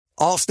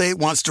Allstate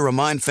wants to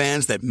remind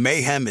fans that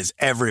mayhem is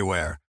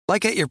everywhere,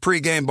 like at your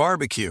pregame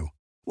barbecue.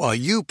 While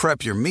you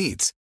prep your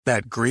meats,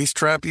 that grease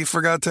trap you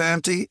forgot to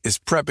empty is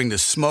prepping to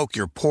smoke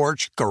your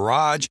porch,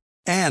 garage,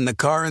 and the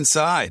car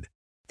inside.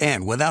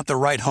 And without the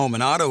right home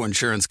and auto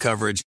insurance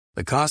coverage,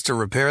 the cost to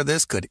repair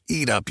this could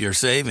eat up your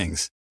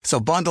savings. So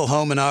bundle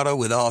home and auto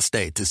with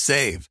Allstate to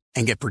save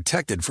and get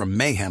protected from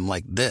mayhem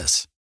like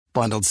this.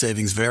 Bundled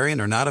savings vary and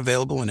are not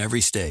available in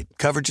every state.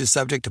 Coverage is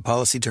subject to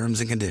policy terms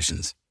and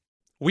conditions.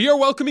 We are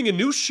welcoming a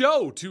new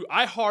show to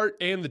iHeart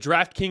and the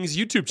DraftKings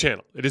YouTube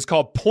channel. It is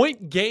called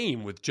Point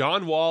Game with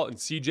John Wall and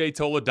CJ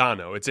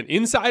Toledano. It's an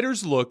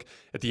insider's look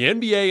at the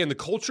NBA and the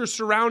culture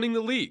surrounding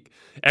the league.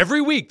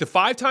 Every week, the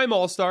five-time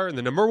All-Star and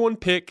the number one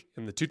pick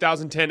in the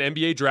 2010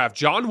 NBA draft,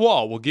 John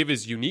Wall, will give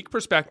his unique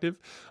perspective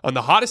on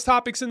the hottest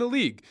topics in the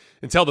league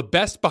and tell the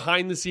best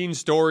behind-the-scenes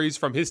stories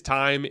from his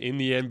time in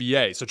the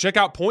NBA. So check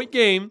out Point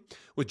Game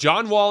with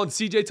John Wall and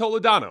CJ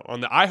Toledano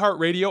on the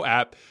iHeartRadio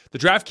app, the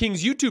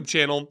DraftKings YouTube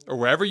channel, or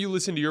wherever you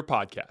listen to your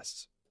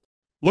podcasts.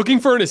 Looking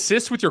for an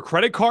assist with your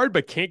credit card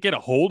but can't get a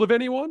hold of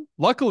anyone?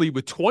 Luckily,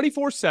 with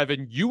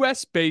 24/7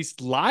 US-based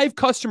live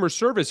customer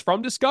service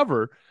from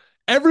Discover,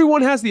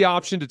 everyone has the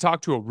option to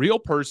talk to a real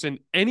person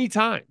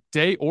anytime,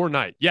 day or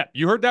night. Yeah,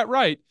 you heard that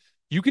right.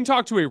 You can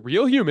talk to a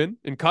real human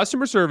in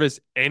customer service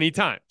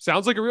anytime.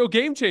 Sounds like a real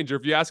game changer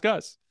if you ask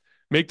us.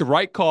 Make the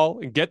right call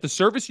and get the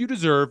service you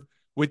deserve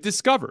with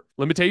Discover.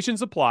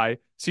 Limitations apply.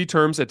 See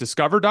terms at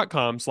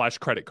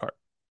discover.com/creditcard.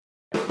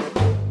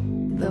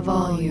 The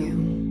Volume.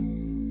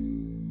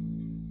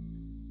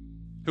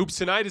 Hoops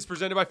Tonight is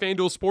presented by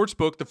FanDuel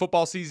Sportsbook. The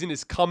football season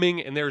is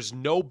coming, and there's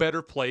no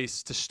better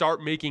place to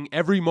start making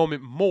every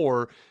moment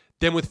more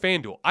than with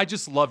FanDuel. I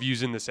just love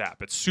using this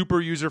app. It's super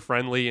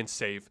user-friendly and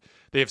safe.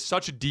 They have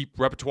such a deep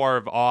repertoire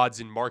of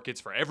odds and markets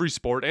for every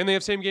sport, and they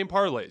have same-game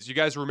parlays. You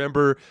guys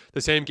remember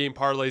the same-game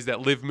parlays that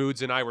Liv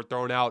Moods and I were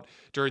throwing out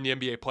during the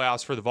NBA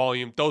playoffs for the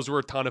Volume? Those were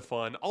a ton of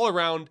fun. All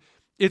around,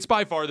 it's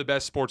by far the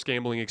best sports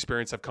gambling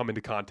experience I've come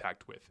into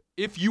contact with.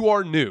 If you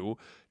are new,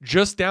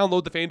 just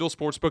download the FanDuel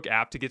Sportsbook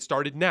app to get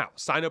started now.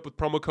 Sign up with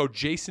promo code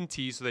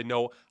JASONT so they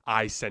know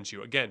I sent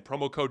you. Again,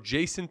 promo code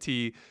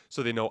JASONT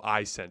so they know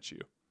I sent you.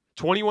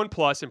 21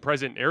 plus and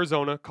present in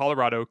Arizona,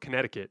 Colorado,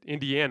 Connecticut,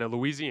 Indiana,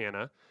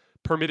 Louisiana.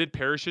 Permitted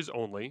parishes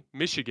only.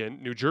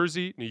 Michigan, New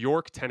Jersey, New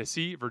York,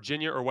 Tennessee,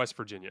 Virginia, or West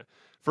Virginia.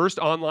 First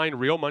online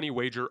real money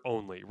wager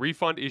only.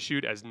 Refund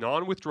issued as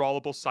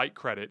non-withdrawable site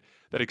credit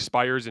that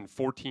expires in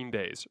 14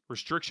 days.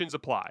 Restrictions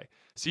apply.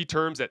 See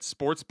terms at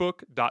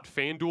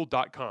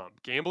sportsbook.fanduel.com.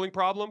 Gambling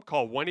problem?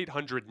 Call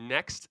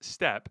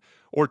 1-800-NEXT-STEP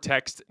or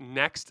text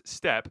NEXT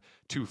STEP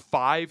to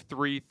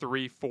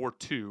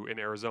 53342 in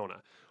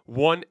Arizona.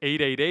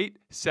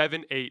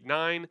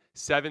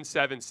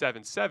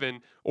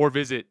 1-888-789-7777 or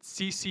visit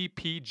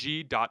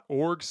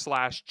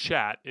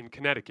ccpg.org/chat in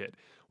Connecticut.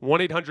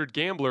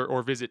 1-800-GAMBLER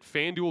or visit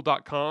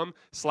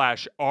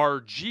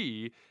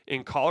fanduel.com/RG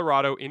in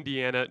Colorado,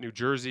 Indiana, New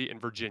Jersey, and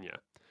Virginia.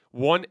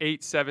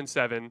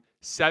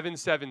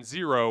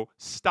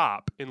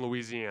 1-877-770-STOP in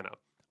Louisiana.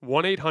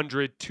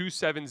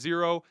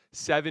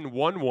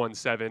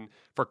 1-800-270-7117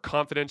 for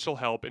confidential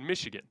help in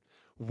Michigan.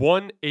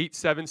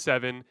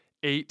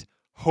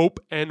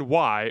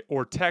 1-877-8-HOPE-NY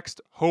or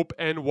text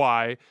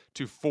HOPE-NY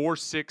to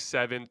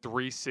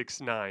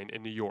 467-369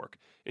 in New York.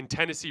 In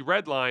Tennessee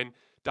Redline,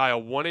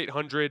 dial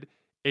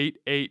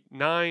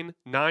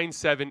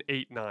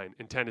 1-800-889-9789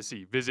 in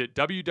Tennessee. Visit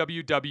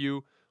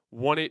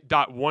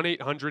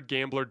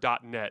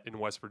www.1800gambler.net in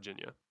West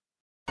Virginia.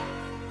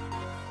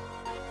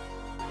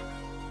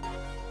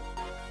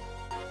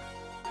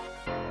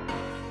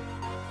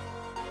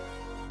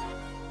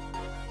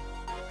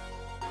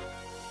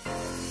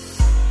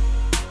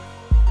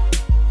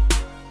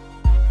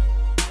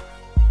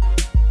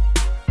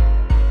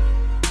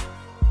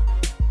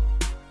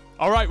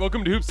 All right,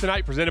 welcome to Hoops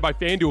Tonight, presented by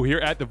FanDuel here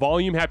at The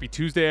Volume. Happy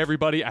Tuesday,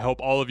 everybody. I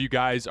hope all of you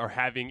guys are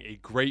having a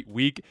great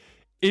week.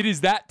 It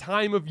is that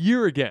time of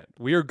year again.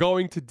 We are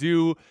going to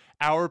do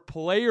our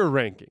player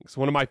rankings.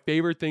 One of my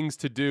favorite things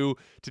to do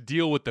to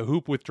deal with the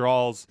hoop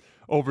withdrawals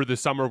over the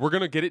summer. We're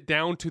going to get it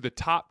down to the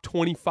top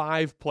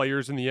 25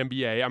 players in the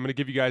NBA. I'm going to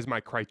give you guys my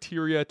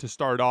criteria to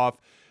start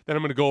off. Then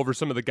I'm going to go over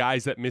some of the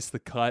guys that missed the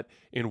cut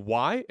and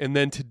why. And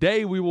then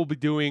today we will be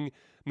doing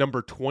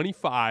number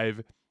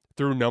 25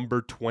 through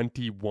number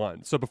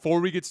 21. So before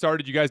we get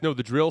started, you guys know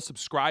the drill.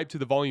 Subscribe to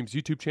the Volume's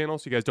YouTube channel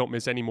so you guys don't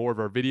miss any more of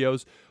our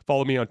videos.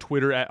 Follow me on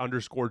Twitter at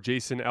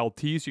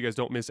 _JasonLT so you guys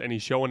don't miss any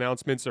show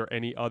announcements or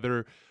any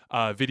other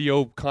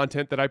video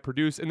content that I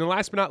produce. And then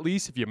last but not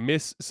least, if you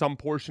miss some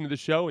portion of the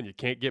show and you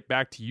can't get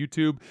back to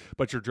YouTube,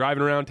 but you're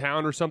driving around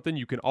town or something,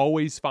 you can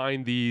always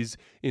find these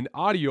in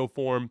audio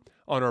form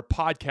on our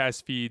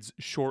podcast feeds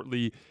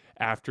shortly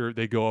after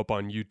they go up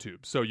on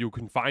YouTube. So you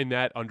can find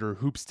that under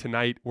Hoops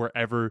Tonight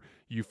wherever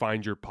you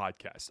find your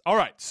podcast. All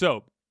right,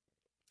 so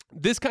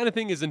this kind of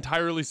thing is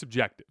entirely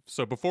subjective.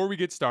 So before we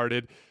get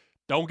started,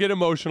 don't get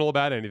emotional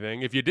about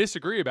anything. If you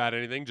disagree about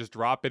anything, just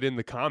drop it in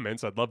the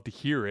comments. I'd love to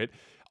hear it.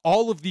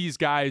 All of these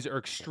guys are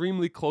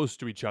extremely close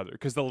to each other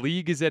because the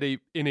league is in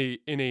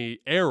a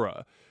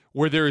era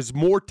where there is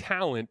more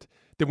talent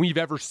than we've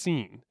ever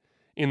seen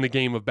in the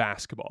game of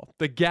basketball.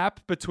 The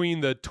gap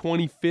between the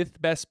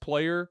 25th best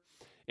player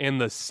and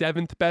the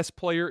 7th best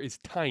player is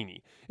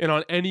tiny. And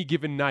on any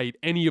given night,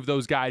 any of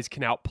those guys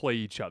can outplay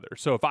each other.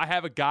 So if I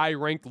have a guy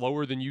ranked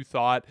lower than you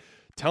thought,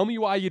 tell me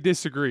why you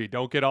disagree.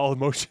 Don't get all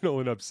emotional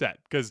and upset,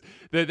 because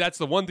that's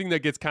the one thing that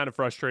gets kind of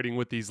frustrating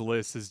with these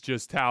lists, is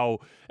just how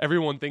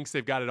everyone thinks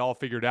they've got it all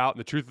figured out. And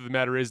the truth of the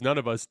matter is none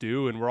of us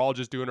do, and we're all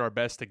just doing our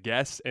best to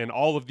guess. And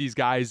all of these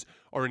guys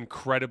are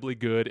incredibly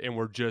good, and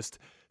we're just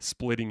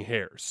splitting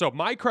hairs. So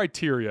my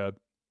criteria,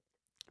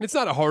 it's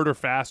not a hard or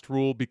fast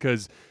rule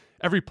because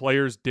every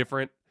player is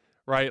different.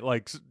 Right?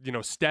 Like, you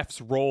know,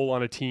 Steph's role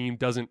on a team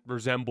doesn't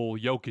resemble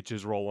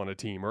Jokic's role on a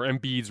team or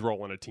Embiid's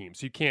role on a team.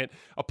 So you can't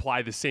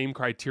apply the same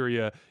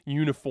criteria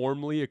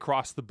uniformly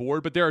across the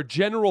board. But there are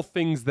general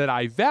things that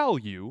I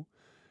value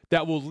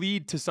that will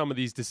lead to some of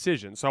these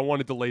decisions. So I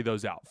wanted to lay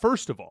those out.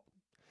 First of all,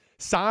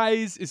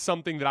 size is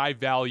something that I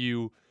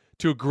value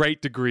to a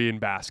great degree in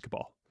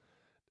basketball.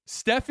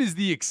 Steph is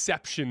the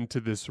exception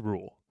to this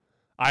rule.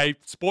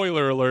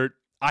 Spoiler alert,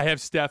 I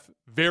have Steph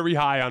very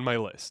high on my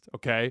list,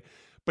 okay?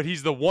 But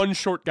he's the one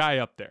short guy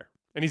up there.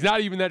 And he's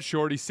not even that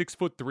short. He's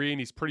 6'3", and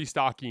he's pretty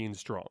stocky and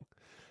strong.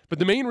 But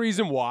the main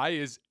reason why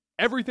is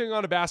everything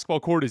on a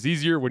basketball court is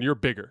easier when you're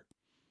bigger,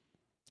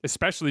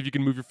 especially if you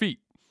can move your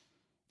feet.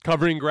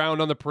 Covering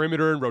ground on the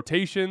perimeter in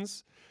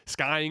rotations,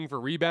 skying for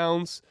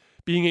rebounds,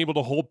 being able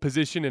to hold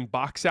position in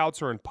box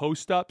outs or in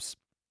post-ups,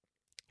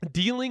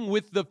 dealing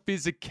with the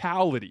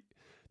physicality.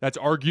 That's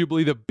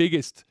arguably the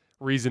biggest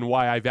reason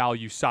why I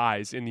value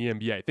size in the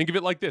NBA. Think of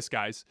it like this,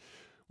 guys.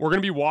 We're going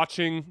to be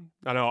watching,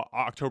 I don't know,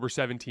 October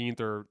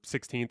 17th or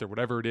 16th or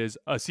whatever it is,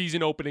 a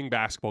season opening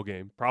basketball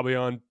game, probably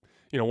on,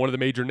 one of the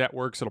major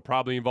networks. It'll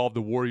probably involve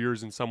the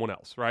Warriors and someone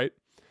else, right?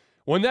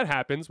 When that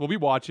happens, we'll be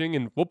watching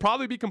and we'll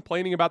probably be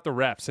complaining about the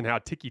refs and how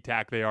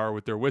ticky-tack they are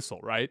with their whistle,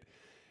 right?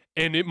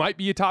 And it might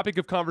be a topic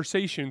of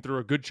conversation through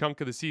a good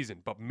chunk of the season.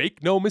 But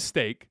make no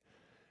mistake,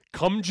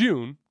 come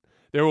June,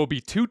 there will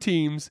be two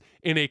teams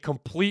in a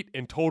complete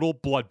and total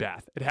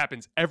bloodbath. It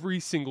happens every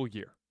single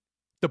year.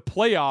 The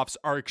playoffs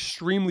are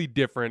extremely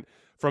different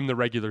from the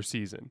regular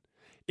season.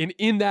 And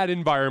in that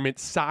environment,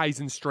 size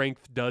and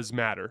strength does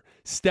matter.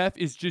 Steph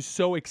is just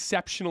so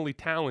exceptionally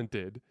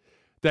talented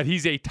that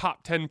he's a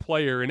top 10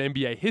 player in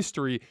NBA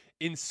history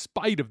in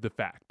spite of the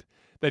fact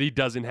that he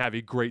doesn't have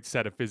a great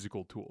set of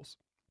physical tools.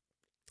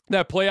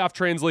 That playoff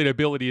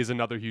translatability is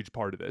another huge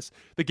part of this.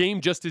 The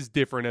game just is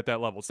different at that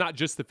level. It's not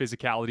just the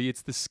physicality,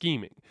 it's the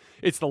scheming.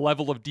 It's the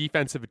level of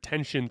defensive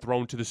attention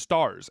thrown to the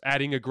stars,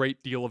 adding a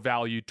great deal of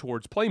value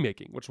towards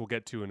playmaking, which we'll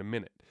get to in a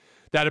minute.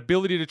 That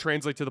ability to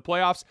translate to the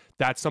playoffs,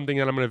 that's something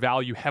that I'm going to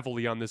value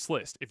heavily on this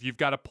list. If you've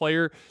got a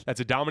player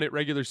that's a dominant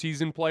regular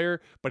season player,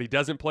 but he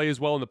doesn't play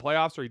as well in the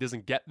playoffs or he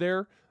doesn't get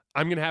there,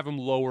 I'm going to have him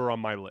lower on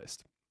my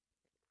list.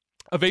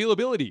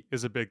 Availability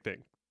is a big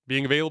thing.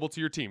 Being available to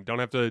your team. Don't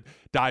have to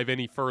dive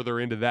any further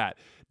into that.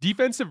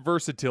 Defensive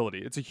versatility.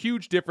 It's a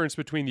huge difference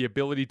between the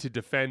ability to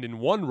defend in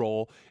one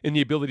role and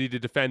the ability to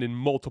defend in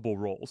multiple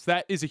roles.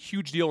 That is a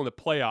huge deal in the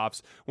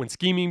playoffs when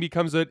scheming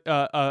becomes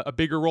a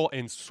bigger role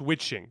and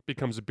switching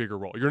becomes a bigger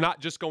role. You're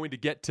not just going to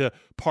get to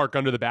park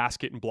under the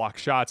basket and block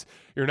shots.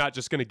 You're not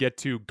just going to get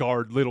to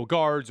guard little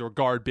guards or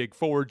guard big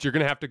forwards. You're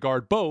going to have to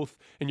guard both,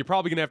 and you're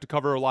probably going to have to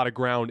cover a lot of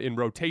ground in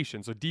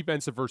rotation. So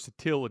defensive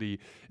versatility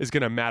is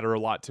going to matter a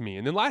lot to me.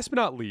 And then last but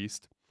not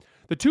least,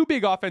 the two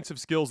big offensive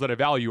skills that I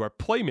value are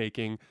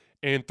playmaking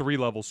and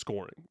three-level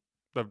scoring.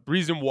 The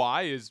reason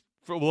why is,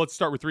 let's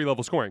start with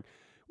three-level scoring.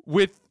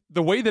 With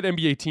the way that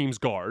NBA teams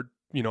guard,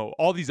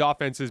 all these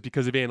offenses,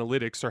 because of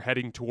analytics, are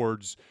heading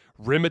towards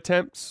rim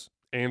attempts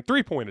and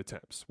three-point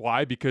attempts.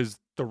 Why? Because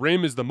the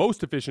rim is the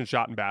most efficient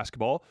shot in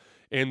basketball,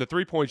 and the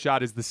three-point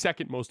shot is the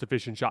second most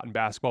efficient shot in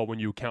basketball when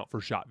you account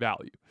for shot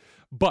value.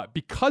 But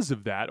because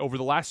of that, over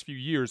the last few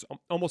years,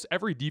 almost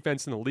every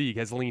defense in the league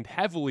has leaned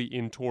heavily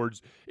in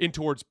towards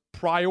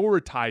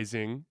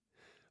prioritizing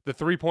the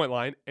three-point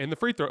line and the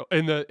free throw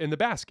in the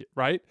basket,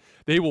 right?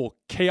 They will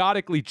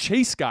chaotically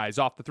chase guys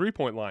off the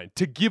three-point line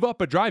to give up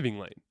a driving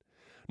lane,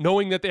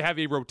 knowing that they have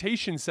a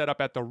rotation set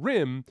up at the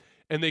rim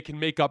and they can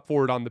make up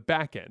for it on the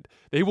back end.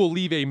 They will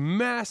leave a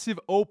massive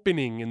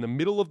opening in the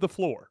middle of the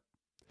floor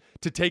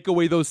to take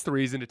away those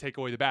threes and to take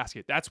away the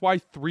basket. That's why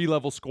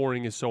three-level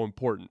scoring is so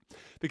important.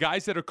 The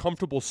guys that are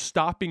comfortable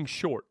stopping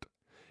short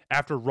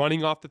after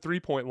running off the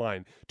three-point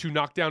line to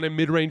knock down a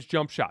mid-range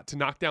jump shot, to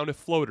knock down a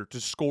floater,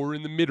 to score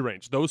in the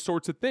mid-range, those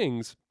sorts of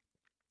things,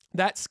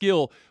 that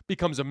skill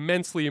becomes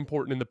immensely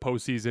important in the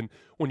postseason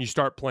when you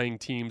start playing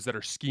teams that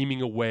are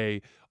scheming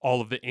away all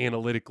of the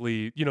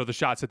analytically, the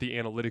shots that the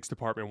analytics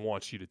department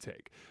wants you to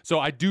take. So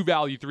I do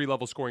value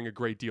three-level scoring a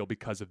great deal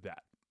because of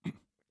that.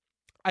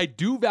 I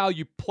do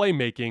value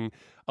playmaking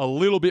a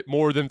little bit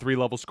more than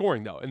 3-level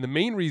scoring, though. And the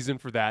main reason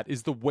for that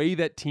is the way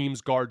that teams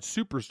guard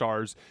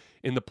superstars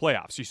in the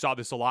playoffs. You saw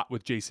this a lot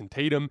with Jason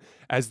Tatum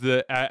as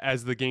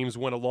the games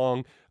went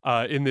along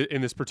in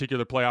this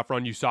particular playoff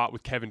run. You saw it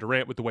with Kevin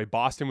Durant with the way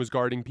Boston was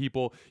guarding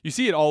people. You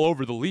see it all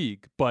over the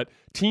league, but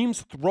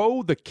teams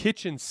throw the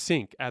kitchen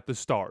sink at the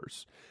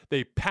stars.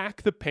 They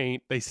pack the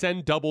paint, they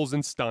send doubles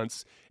and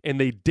stunts, and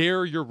they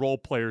dare your role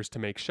players to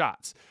make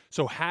shots.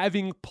 So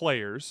having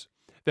players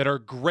that are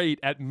great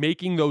at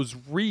making those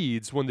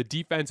reads when the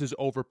defense is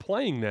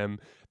overplaying them,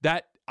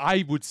 that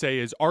I would say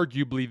is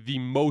arguably the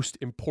most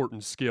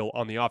important skill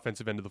on the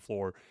offensive end of the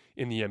floor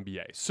in the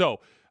NBA. So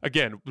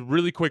again,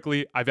 really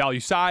quickly, I value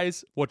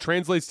size, what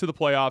translates to the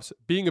playoffs,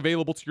 being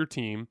available to your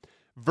team,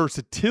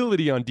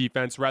 versatility on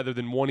defense rather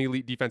than one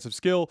elite defensive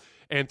skill,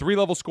 and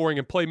 3-level scoring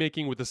and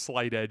playmaking with a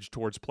slight edge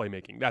towards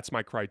playmaking. That's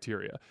my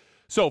criteria.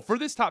 So for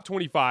this top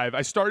 25,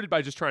 I started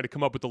by just trying to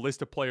come up with a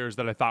list of players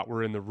that I thought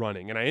were in the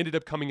running, and I ended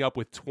up coming up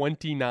with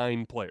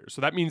 29 players. So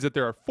that means that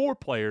there are 4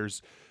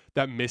 players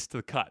that missed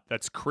the cut.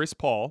 That's Chris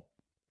Paul,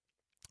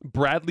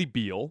 Bradley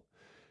Beal,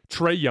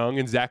 Trae Young,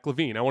 and Zach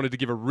LaVine. I wanted to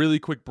give a really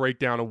quick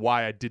breakdown of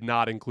why I did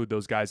not include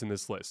those guys in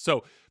this list.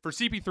 So for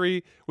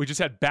CP3, we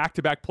just had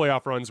back-to-back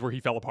playoff runs where he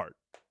fell apart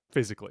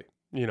physically,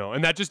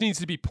 and that just needs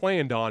to be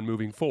planned on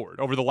moving forward.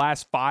 Over the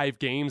last 5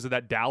 games of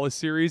that Dallas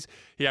series,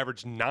 he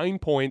averaged 9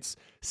 points,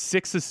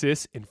 6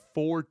 assists, and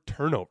 4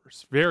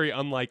 turnovers. Very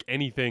unlike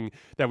anything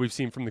that we've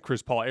seen from the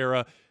Chris Paul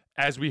era.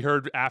 As we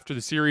heard after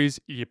the series,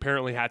 he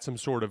apparently had some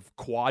sort of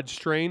quad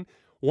strain.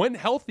 When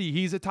healthy,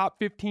 he's a top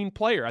 15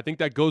 player. I think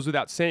that goes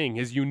without saying.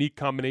 His unique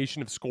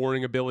combination of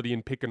scoring ability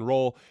and pick and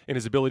roll and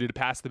his ability to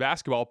pass the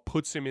basketball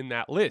puts him in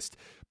that list.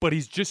 But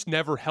he's just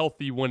never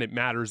healthy when it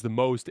matters the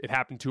most. It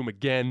happened to him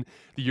again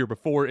the year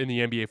before in the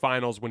NBA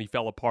Finals when he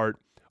fell apart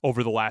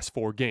over the last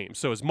 4 games.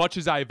 So as much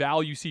as I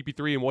value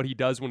CP3 and what he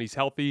does when he's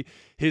healthy,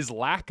 his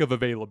lack of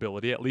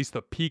availability, at least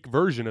the peak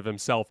version of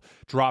himself,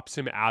 drops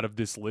him out of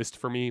this list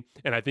for me.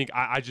 And I think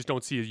I just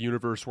don't see a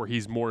universe where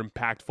he's more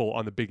impactful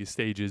on the biggest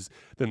stages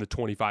than the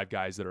 25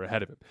 guys that are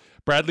ahead of him.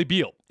 Bradley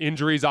Beal,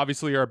 injuries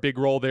obviously are a big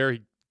role there.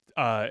 He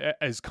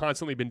has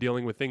constantly been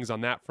dealing with things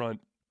on that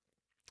front.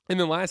 And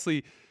then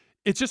lastly,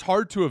 it's just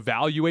hard to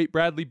evaluate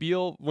Bradley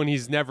Beal when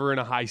he's never in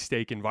a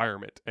high-stake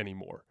environment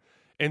anymore.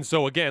 And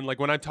so again, like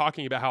when I'm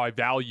talking about how I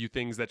value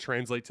things that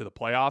translate to the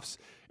playoffs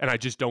and I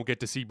just don't get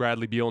to see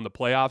Bradley Beal in the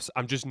playoffs,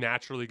 I'm just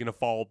naturally going to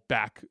fall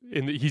back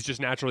he's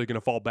just naturally going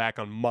to fall back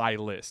on my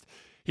list.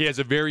 He has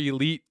a very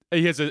elite,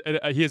 he has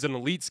an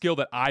elite skill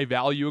that I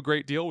value a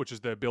great deal, which is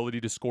the ability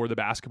to score the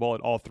basketball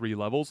at all 3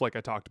 levels, like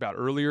I talked about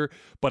earlier.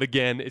 But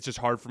again, it's just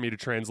hard for me to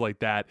translate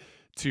that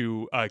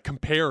to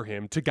compare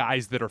him to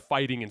guys that are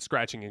fighting and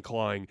scratching and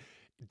clawing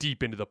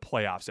deep into the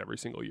playoffs every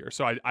single year.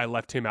 So I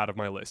left him out of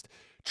my list.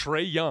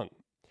 Trae Young.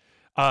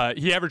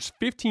 He averaged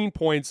 15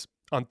 points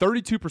on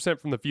 32%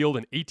 from the field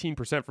and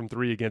 18% from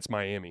 3 against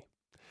Miami.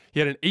 He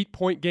had an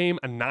 8-point game,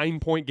 a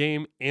 9-point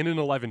game, and an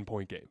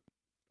 11-point game.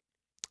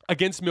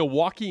 Against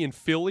Milwaukee and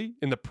Philly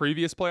in the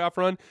previous playoff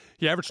run,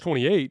 he averaged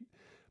 28,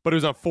 but it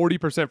was on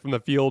 40% from the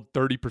field,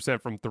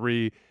 30% from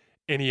 3,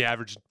 and he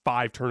averaged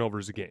 5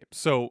 turnovers a game.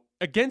 So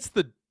against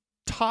the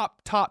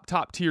top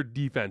tier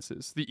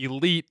defenses, the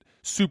elite,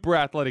 super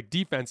athletic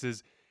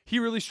defenses, he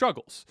really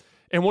struggles.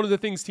 And one of the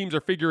things teams are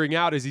figuring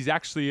out is he's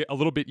actually a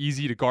little bit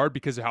easy to guard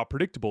because of how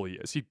predictable he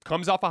is. He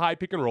comes off a high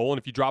pick and roll, and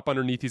if you drop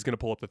underneath, he's going to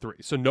pull up the 3.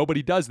 So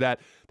nobody does that.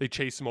 They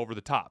chase him over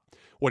the top.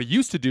 What he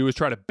used to do is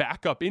try to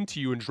back up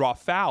into you and draw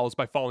fouls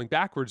by falling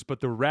backwards,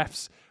 but the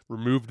refs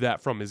removed that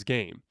from his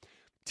game.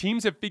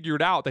 Teams have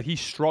figured out that he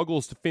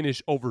struggles to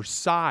finish over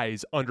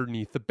size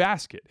underneath the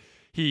basket.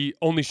 He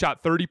only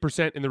shot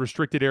 30% in the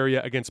restricted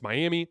area against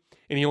Miami,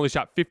 and he only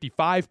shot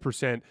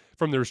 55%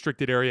 from the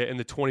restricted area in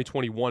the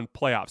 2021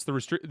 playoffs. The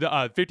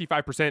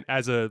 55%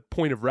 as a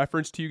point of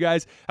reference to you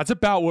guys, that's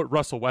about what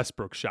Russell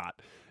Westbrook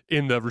shot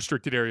in the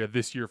restricted area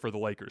this year for the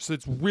Lakers. So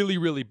it's really,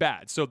 really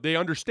bad. So they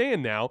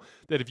understand now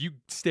that if you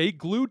stay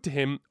glued to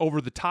him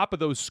over the top of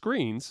those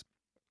screens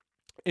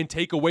and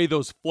take away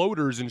those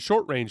floaters and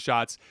short range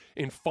shots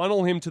and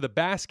funnel him to the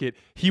basket,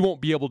 he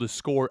won't be able to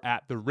score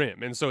at the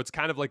rim. And so it's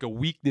kind of like a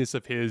weakness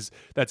of his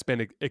that's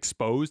been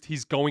exposed.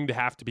 He's going to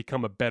have to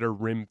become a better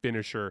rim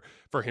finisher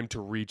for him to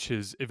reach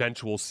his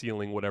eventual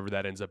ceiling, whatever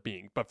that ends up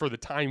being. But for the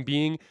time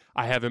being,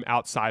 I have him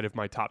outside of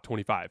my top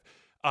 25.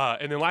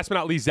 And then last but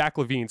not least, Zach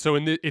LaVine. So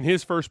in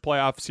his first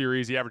playoff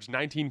series, he averaged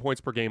 19 points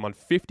per game on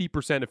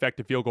 50%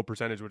 effective field goal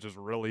percentage, which is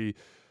really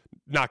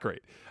not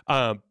great.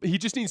 He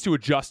just needs to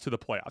adjust to the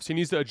playoffs. He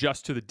needs to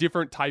adjust to the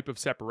different type of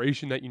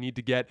separation that you need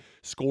to get,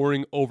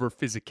 scoring over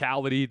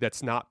physicality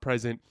that's not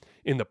present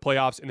in the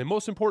playoffs. And then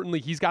most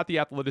importantly, he's got the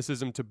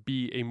athleticism to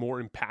be a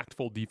more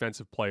impactful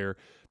defensive player.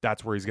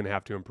 That's where he's going to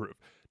have to improve.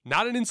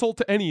 Not an insult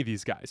to any of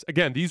these guys.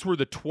 Again, these were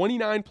the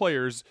 29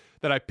 players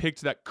that I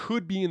picked that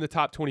could be in the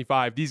top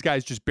 25. These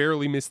guys just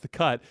barely missed the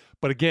cut.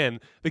 But again,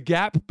 the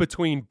gap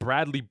between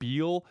Bradley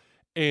Beal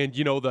and,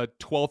 the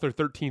 12th or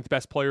 13th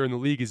best player in the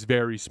league is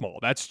very small.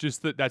 That's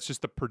just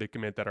the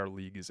predicament that our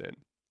league is in.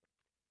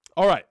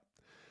 All right,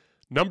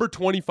 number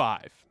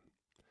 25.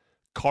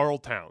 Karl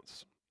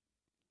Towns.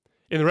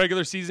 In the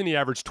regular season, he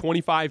averaged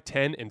 25,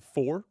 10, and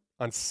 4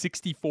 on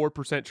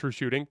 64% true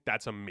shooting.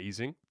 That's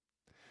amazing.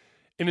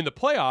 And in the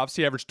playoffs,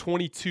 he averaged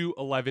 22,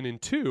 11,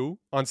 and 2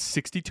 on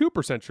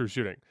 62% true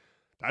shooting.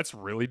 That's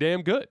really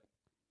damn good.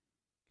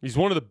 He's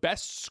one of the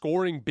best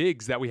scoring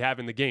bigs that we have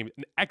in the game.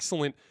 An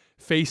excellent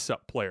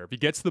face-up player. If he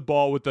gets the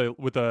ball with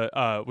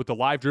the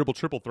live dribble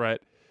triple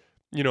threat,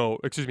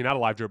 not a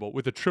live dribble,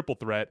 with a triple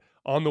threat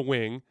on the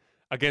wing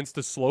against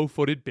a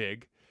slow-footed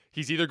big,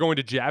 he's either going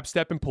to jab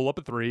step and pull up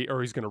a three,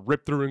 or he's going to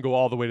rip through and go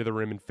all the way to the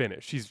rim and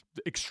finish. He's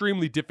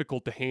extremely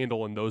difficult to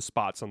handle in those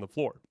spots on the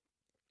floor.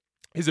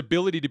 His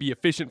ability to be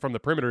efficient from the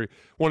perimeter,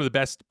 one of the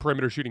best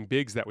perimeter shooting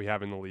bigs that we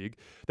have in the league,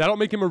 that'll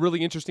make him a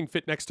really interesting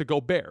fit next to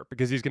Gobert,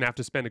 because he's going to have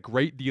to spend a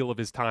great deal of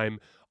his time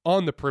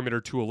on the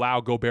perimeter to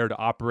allow Gobert to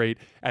operate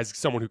as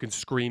someone who can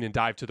screen and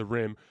dive to the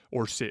rim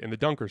or sit in the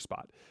dunker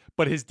spot.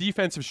 But his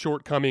defensive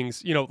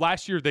shortcomings,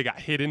 last year they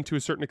got hidden to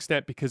a certain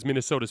extent because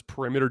Minnesota's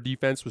perimeter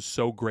defense was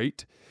so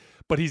great,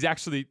 but he's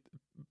actually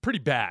pretty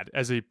bad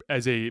as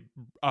a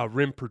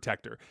rim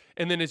protector.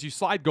 And then as you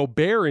slide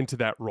Gobert into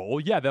that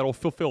role, that'll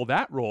fulfill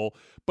that role.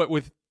 But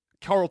with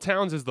Karl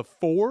Towns as the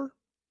 4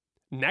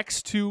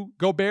 next to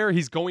Gobert,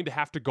 he's going to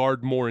have to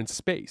guard more in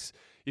space.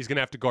 He's going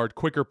to have to guard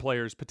quicker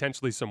players,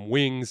 potentially some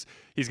wings.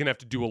 He's going to have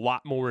to do a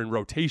lot more in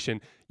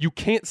rotation. You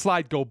can't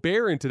slide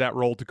Gobert into that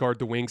role to guard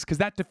the wings, because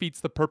that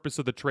defeats the purpose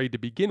of the trade to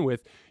begin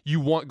with.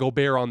 You want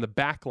Gobert on the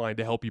back line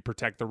to help you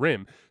protect the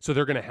rim. So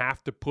they're going to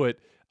have to put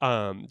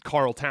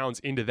Karl Towns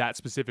into that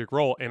specific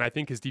role, and I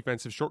think his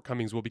defensive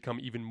shortcomings will become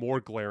even more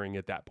glaring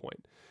at that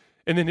point.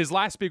 And then his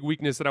last big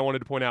weakness that I wanted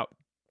to point out,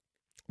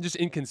 just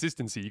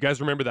inconsistency. You guys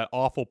remember that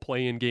awful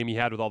play-in game he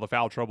had with all the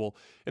foul trouble,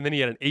 and then he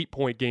had an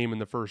 8-point game in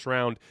the first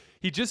round.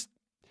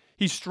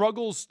 He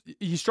struggles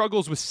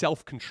with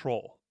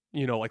self-control.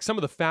 Like some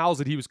of the fouls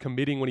that he was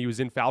committing when he was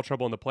in foul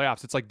trouble in the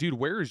playoffs, it's like, dude,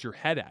 where is your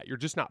head at? You're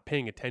just not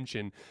paying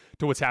attention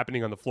to what's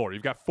happening on the floor.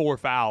 You've got 4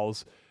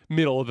 fouls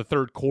middle of the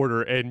third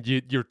quarter, and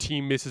your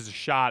team misses a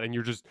shot, and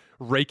you're just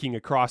raking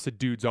across the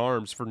dude's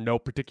arms for no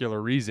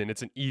particular reason.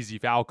 It's an easy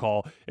foul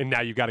call, and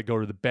now you've got to go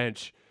to the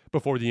bench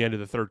before the end of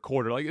the third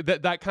quarter. Like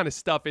that kind of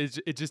stuff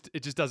it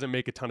just doesn't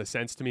make a ton of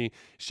sense to me.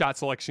 Shot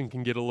selection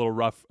can get a little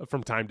rough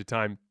from time to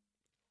time.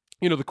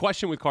 The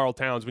question with Karl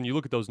Towns, when you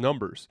look at those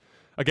numbers,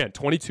 again,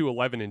 22,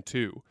 11, and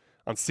 2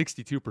 on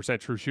 62%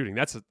 true shooting.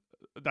 That's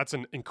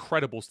an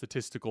incredible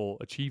statistical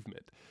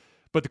achievement.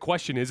 But the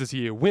question is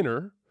he a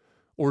winner,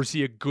 or is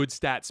he a good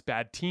stats,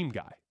 bad team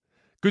guy?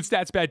 Good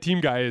stats, bad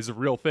team guy is a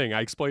real thing.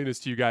 I explained this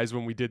to you guys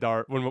when we did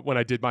when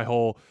I did my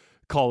whole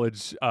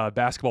college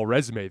basketball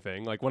resume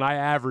thing. Like when I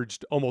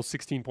averaged almost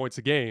 16 points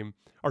a game,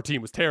 our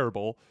team was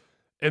terrible.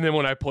 And then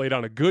when I played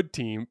on a good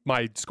team,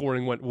 my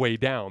scoring went way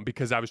down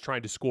because I was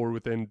trying to score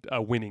within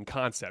a winning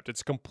concept.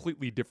 It's a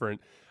completely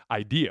different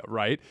idea,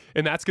 right?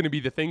 And that's going to be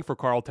the thing for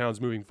Karl Towns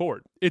moving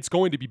forward. It's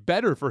going to be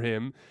better for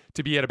him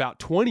to be at about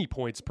 20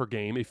 points per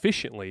game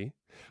efficiently,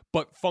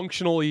 but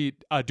functionally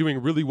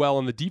doing really well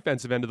on the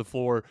defensive end of the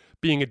floor,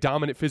 being a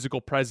dominant physical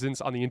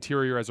presence on the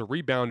interior as a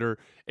rebounder,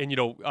 and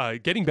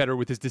getting better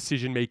with his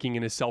decision-making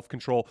and his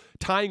self-control.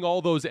 Tying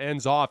all those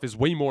ends off is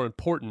way more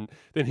important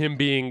than him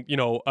being,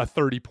 a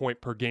 30-point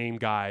per game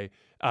guy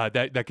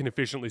that can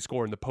efficiently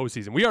score in the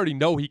postseason. We already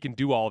know he can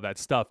do all of that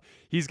stuff.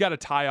 He's got to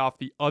tie off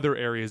the other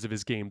areas of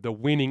his game, the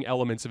winning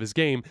elements of his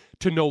game,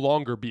 to no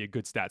longer be a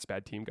good stats,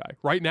 bad team guy.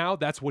 Right now,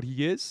 that's what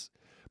he is.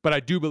 But I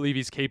do believe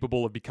he's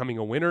capable of becoming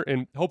a winner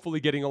and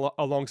hopefully getting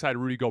alongside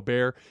Rudy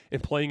Gobert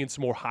and playing in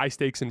some more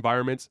high-stakes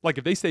environments. Like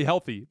if they stay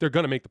healthy, they're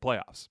going to make the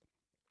playoffs.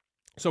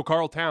 So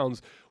Karl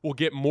Towns will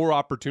get more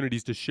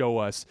opportunities to show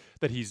us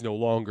that he's no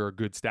longer a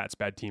good stats,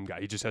 bad team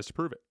guy. He just has to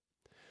prove it.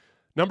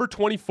 Number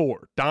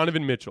 24,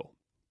 Donovan Mitchell.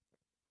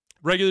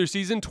 Regular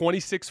season,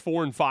 26,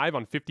 4, and 5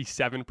 on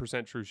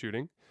 57% true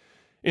shooting.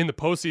 In the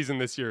postseason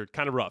this year,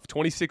 kind of rough.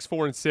 26,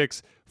 4, and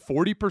 6,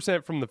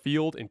 40% from the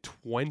field and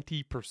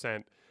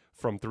 20%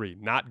 from 3.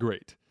 Not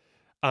great.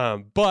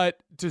 But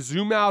to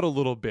zoom out a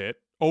little bit,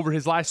 over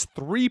his last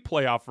 3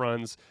 playoff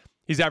runs,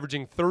 he's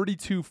averaging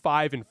 32,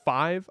 5, and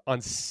 5 on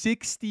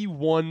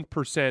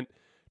 61%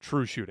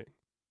 true shooting.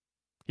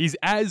 He's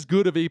as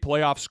good of a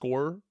playoff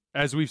scorer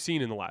as we've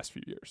seen in the last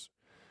few years.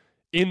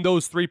 In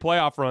those 3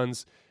 playoff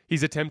runs,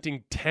 he's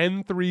attempting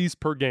 10 threes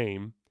per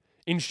game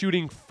and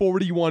shooting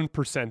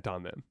 41%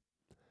 on them.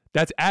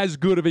 That's as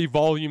good of a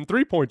volume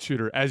 3-point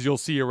shooter as you'll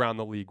see around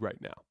the league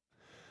right now.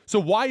 So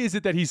why is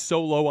it that he's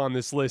so low on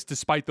this list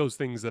despite those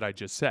things that I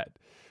just said?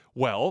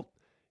 Well,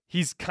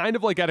 he's kind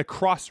of like at a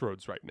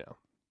crossroads right now.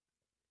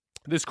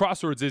 This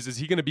crossroads is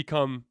he going to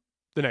become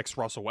the next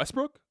Russell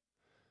Westbrook,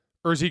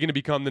 or is he going to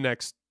become the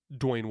next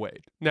Dwayne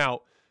Wade?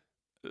 Now,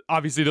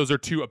 obviously, those are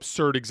 2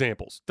 absurd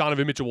examples.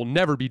 Donovan Mitchell will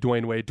never be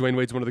Dwayne Wade. Dwayne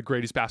Wade's one of the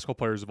greatest basketball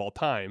players of all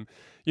time.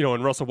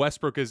 And Russell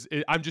Westbrook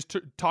I'm just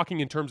talking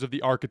in terms of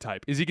the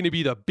archetype. Is he going to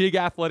be the big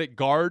athletic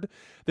guard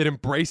that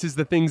embraces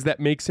the things that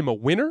makes him a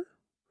winner?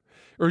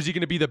 Or is he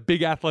going to be the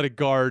big athletic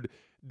guard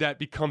that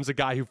becomes a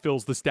guy who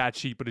fills the stat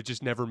sheet, but it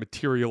just never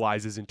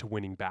materializes into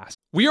winning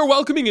basketball. We are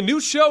welcoming a new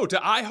show to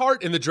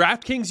iHeart and the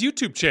DraftKings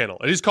YouTube channel.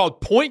 It is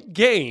called Point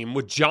Game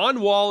with John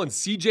Wall and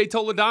CJ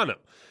Toledano.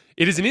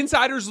 It is an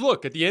insider's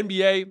look at the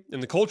NBA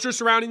and the culture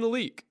surrounding the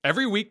league.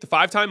 Every week, the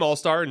five-time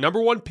All-Star and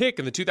number one pick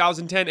in the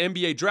 2010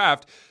 NBA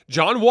Draft,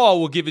 John Wall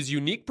will give his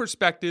unique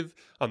perspective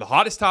on the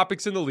hottest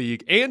topics in the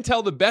league and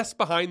tell the best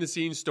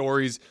behind-the-scenes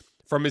stories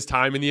from his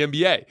time in the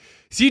NBA.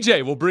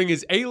 CJ will bring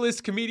his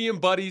A-list comedian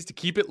buddies to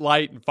keep it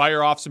light and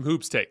fire off some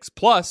hoops takes.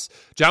 Plus,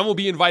 John will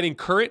be inviting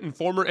current and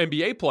former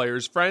NBA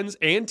players, friends,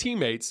 and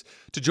teammates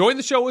to join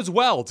the show as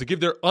well to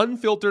give their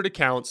unfiltered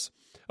accounts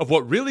of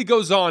what really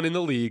goes on in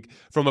the league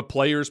from a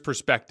player's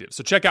perspective.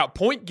 So check out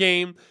Point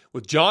Game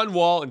with John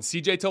Wall and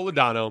CJ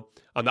Toledano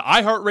on the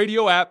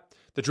iHeartRadio app,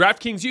 the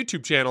DraftKings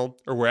YouTube channel,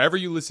 or wherever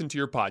you listen to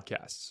your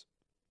podcasts.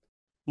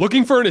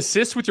 Looking for an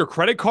assist with your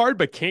credit card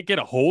but can't get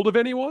a hold of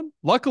anyone?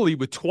 Luckily,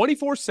 with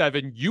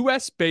 24/7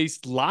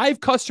 US-based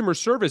live customer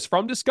service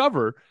from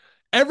Discover,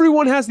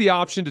 everyone has the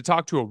option to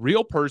talk to a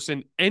real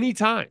person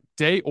anytime,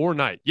 day or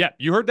night. Yeah,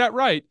 you heard that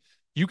right.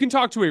 You can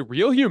talk to a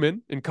real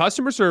human in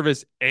customer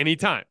service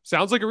anytime.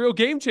 Sounds like a real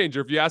game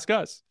changer if you ask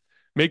us.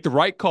 Make the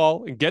right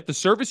call and get the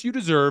service you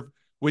deserve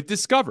with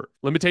Discover.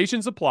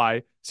 Limitations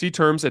apply. See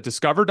terms at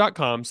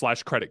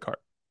discover.com/creditcard.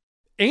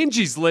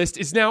 Angie's List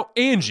is now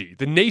Angie,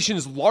 the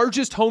nation's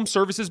largest home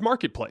services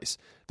marketplace.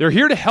 They're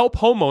here to help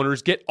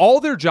homeowners get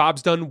all their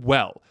jobs done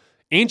well.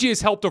 Angie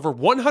has helped over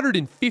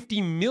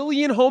 150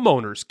 million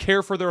homeowners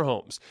care for their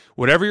homes.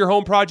 Whatever your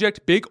home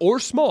project, big or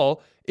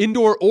small,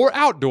 indoor or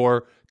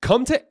outdoor,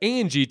 come to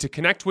Angie to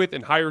connect with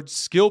and hire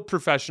skilled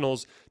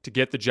professionals to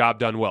get the job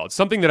done well. It's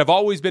something that I've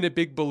always been a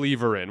big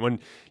believer in.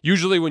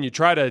 Usually when you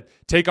try to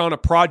take on a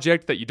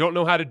project that you don't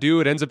know how to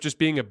do, it ends up just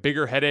being a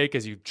bigger headache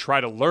as you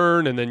try to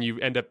learn, and then you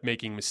end up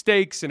making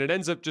mistakes, and it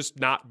ends up just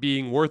not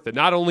being worth it.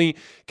 Not only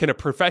can a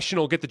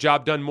professional get the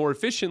job done more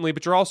efficiently,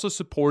 but you're also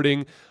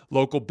supporting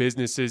local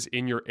businesses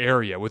in your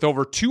area. With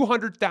over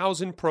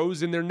 200,000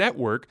 pros in their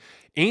network,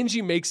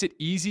 Angie makes it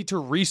easy to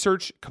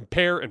research,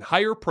 compare, and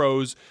hire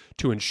pros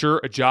to ensure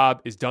a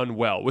job is done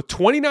well. With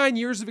 29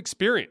 years of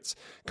experience,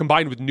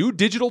 combined with new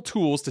digital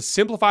tools to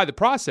simplify the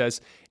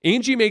process,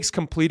 Angie makes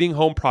completing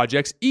home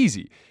projects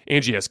easy.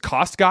 Angie has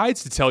cost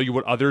guides to tell you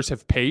what others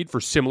have paid for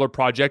similar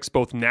projects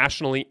both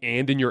nationally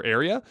and in your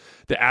area.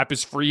 The app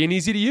is free and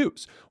easy to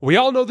use. We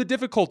all know the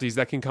difficulties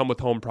that can come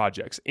with home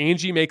projects.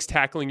 Angie makes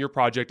tackling your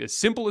project as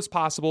simple as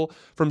possible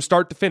from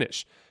start to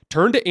finish.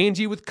 Turn to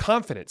Angie with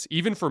confidence,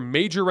 even for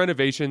major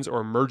renovations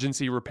or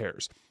emergency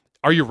repairs.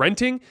 Are you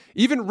renting?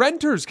 Even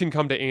renters can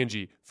come to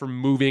Angie for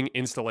moving,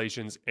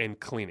 installations, and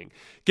cleaning.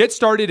 Get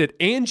started at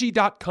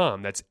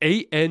Angie.com. That's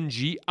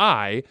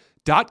ANGI.com,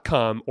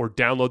 or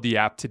download the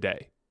app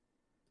today.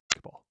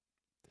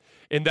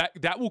 And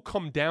that will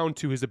come down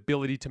to his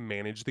ability to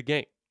manage the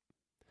game.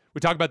 We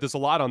talk about this a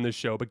lot on this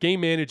show, but game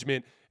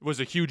management was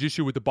a huge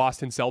issue with the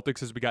Boston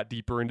Celtics as we got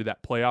deeper into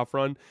that playoff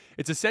run.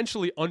 It's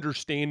essentially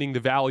understanding the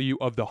value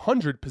of the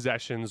 100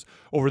 possessions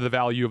over the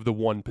value of the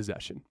one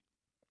possession.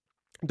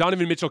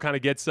 Donovan Mitchell kind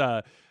of gets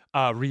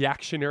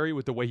reactionary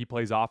with the way he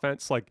plays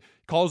offense, like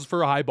calls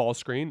for a high ball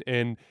screen,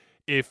 and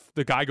if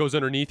the guy goes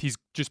underneath, he's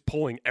just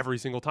pulling every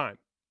single time.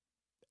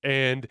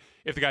 And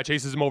if the guy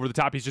chases him over the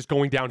top, he's just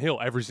going downhill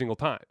every single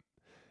time.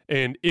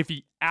 And if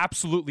he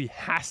absolutely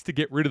has to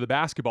get rid of the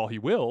basketball, he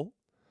will,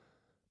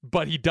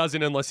 but he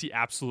doesn't unless he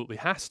absolutely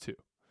has to.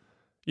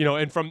 You know,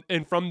 and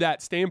from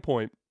that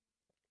standpoint,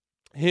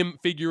 him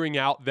figuring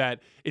out that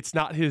it's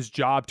not his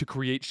job to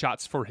create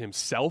shots for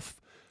himself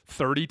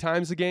 30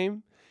 times a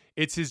game.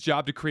 It's his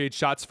job to create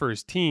shots for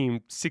his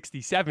team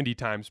 60, 70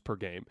 times per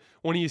game.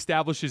 When he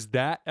establishes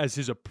that as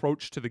his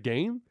approach to the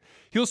game,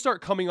 he'll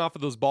start coming off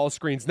of those ball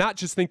screens, not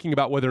just thinking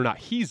about whether or not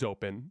he's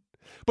open,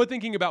 but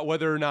thinking about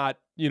whether or not,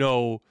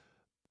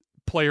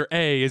 player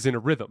A is in a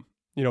rhythm,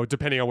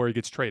 depending on where he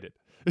gets traded.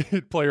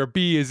 Player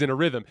B is in a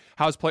rhythm.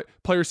 How's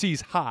player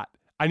C's hot?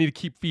 I need to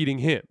keep feeding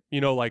him.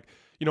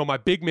 My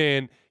big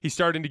man, he's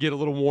starting to get a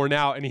little worn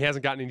out and he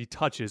hasn't gotten any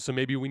touches. So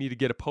maybe we need to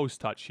get a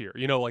post touch here.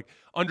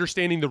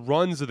 Understanding the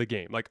runs of the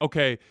game. Like,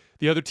 okay,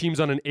 the other team's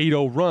on an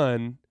 8-0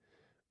 run.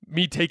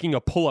 Me taking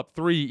a pull-up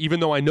three, even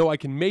though I know I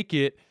can make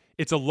it,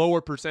 it's a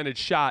lower percentage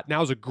shot.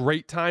 Now's a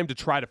great time to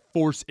try to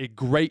force a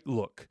great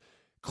look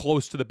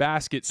close to the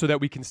basket so that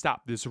we can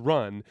stop this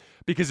run.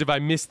 Because if I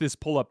miss this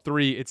pull-up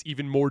three, it's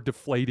even more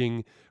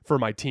deflating for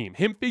my team.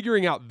 Him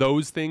figuring out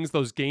those things,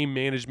 those game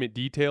management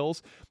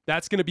details,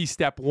 that's going to be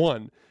step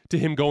one to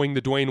him going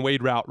the Dwayne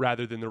Wade route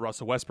rather than the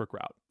Russell Westbrook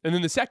route. And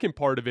then the second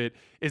part of it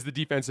is the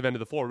defensive end of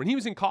the floor. When he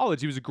was in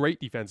college, he was a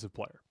great defensive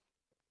player.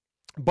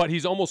 But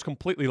he's almost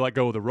completely let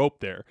go of the rope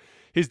there.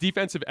 His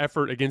defensive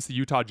effort against the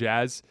Utah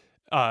Jazz,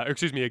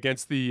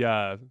 against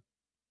the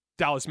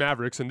Dallas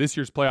Mavericks in this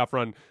year's playoff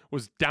run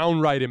was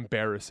downright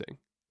embarrassing.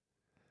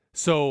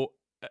 So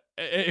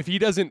if he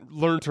doesn't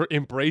learn to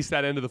embrace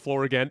that end of the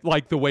floor again,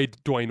 like the way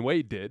Dwayne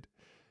Wade did,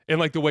 and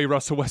like the way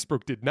Russell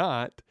Westbrook did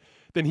not,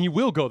 then he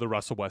will go the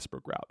Russell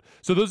Westbrook route.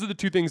 So those are the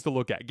two things to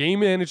look at: game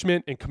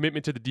management and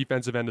commitment to the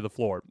defensive end of the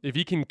floor. If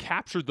he can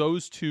capture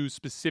those two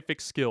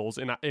specific skills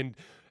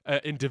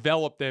and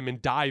develop them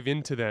and dive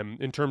into them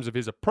in terms of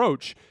his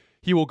approach,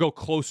 he will go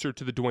closer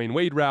to the Dwayne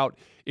Wade route.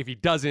 If he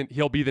doesn't,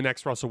 he'll be the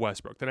next Russell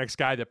Westbrook, the next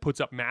guy that puts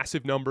up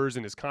massive numbers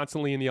and is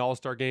constantly in the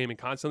All-Star game and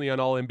constantly on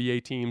all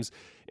NBA teams,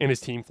 and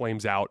his team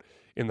flames out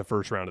in the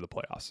first round of the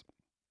playoffs.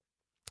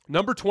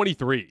 Number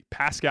 23,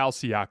 Pascal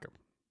Siakam.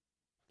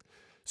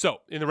 So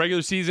in the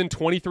regular season,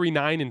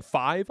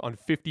 23-9-5 on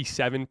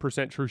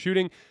 57% true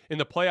shooting. In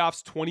the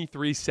playoffs,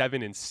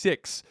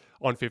 23-7-6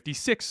 on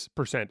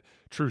 56%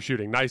 true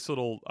shooting. Nice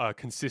little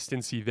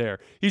consistency there.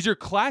 He's your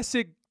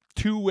classic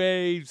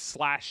two-way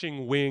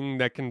slashing wing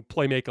that can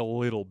play make a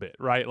little bit,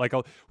 right? Like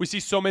we see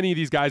so many of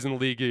these guys in the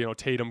league,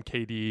 Tatum,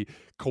 KD,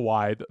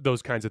 Kawhi,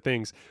 those kinds of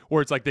things,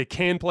 where it's like they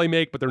can play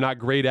make, but they're not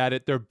great at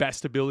it. Their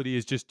best ability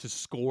is just to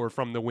score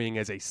from the wing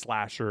as a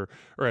slasher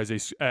or as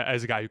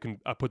a guy who can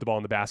put the ball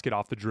in the basket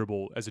off the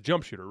dribble as a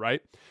jump shooter,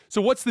 right?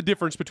 So what's the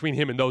difference between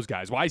him and those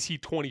guys? Why is he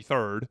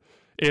 23rd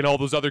and all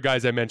those other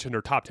guys I mentioned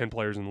are top 10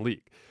 players in the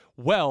league?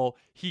 Well,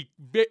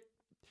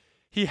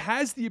 he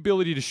has the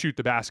ability to shoot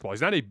the basketball.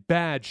 He's not a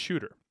bad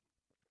shooter,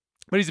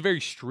 but he's a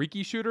very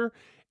streaky shooter,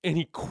 and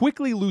he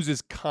quickly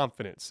loses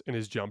confidence in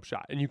his jump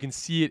shot, and you can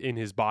see it in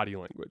his body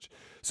language.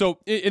 So,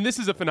 and this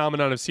is a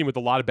phenomenon I've seen with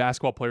a lot of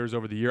basketball players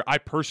over the year. I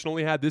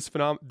personally had this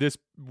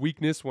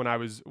weakness when I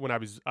was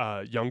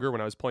younger,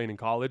 when I was playing in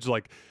college.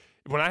 Like,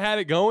 when I had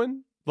it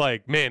going,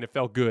 like, man, it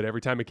felt good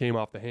every time it came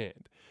off the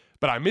hand.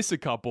 But I missed a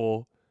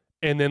couple,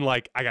 and then,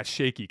 like, I got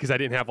shaky because I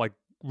didn't have, like,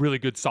 really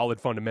good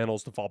solid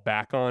fundamentals to fall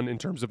back on in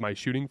terms of my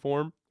shooting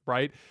form,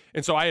 right?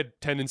 And so I had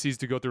tendencies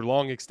to go through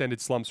long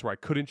extended slumps where I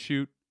couldn't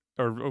shoot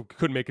or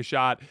couldn't make a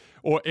shot,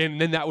 and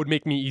then that would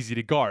make me easy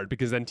to guard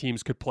because then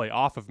teams could play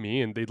off of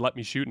me and they'd let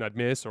me shoot and I'd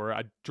miss, or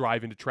I'd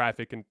drive into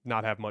traffic and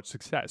not have much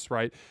success,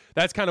 right?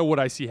 That's kind of what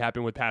I see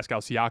happen with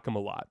Pascal Siakam a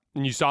lot.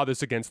 And you saw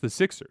this against the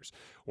Sixers.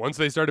 Once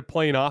they started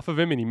playing off of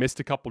him and he missed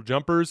a couple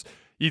jumpers,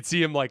 you'd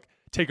see him like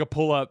take a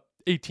pull-up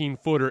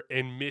 18-footer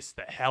and miss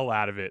the hell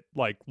out of it,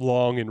 like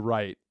long and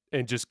right,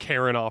 and just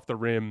carrying off the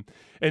rim.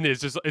 And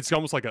it's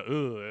almost like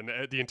and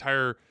the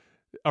entire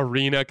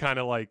arena kind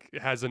of like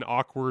has an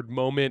awkward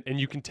moment,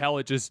 and you can tell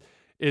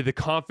the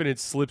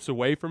confidence slips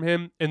away from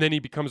him, and then he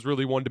becomes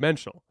really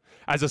one-dimensional.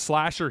 As a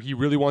slasher, he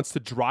really wants to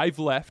drive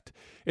left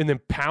and then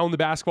pound the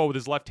basketball with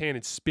his left hand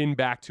and spin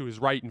back to his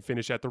right and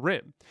finish at the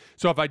rim.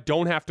 So if I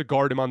don't have to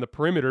guard him on the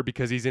perimeter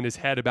because he's in his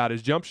head about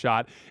his jump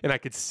shot, and I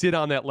could sit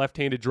on that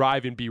left-handed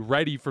drive and be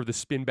ready for the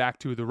spin back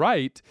to the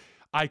right,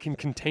 I can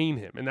contain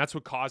him. And that's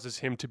what causes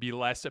him to be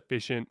less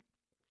efficient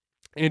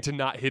and to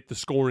not hit the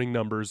scoring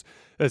numbers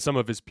that some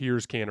of his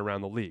peers can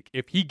around the league.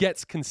 If he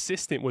gets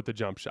consistent with the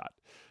jump shot,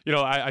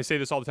 I say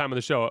this all the time on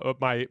the show.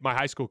 My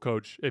high school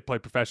coach, it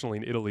played professionally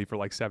in Italy for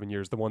like 7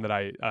 years, the one that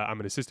I'm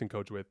an assistant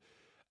coach with,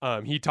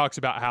 he talks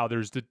about how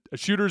there's the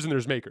shooters and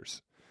there's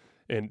makers.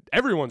 And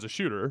everyone's a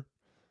shooter,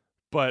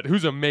 but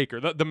who's a maker?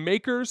 The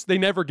makers, they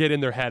never get in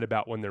their head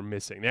about when they're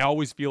missing. They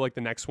always feel like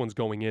the next one's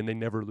going in. They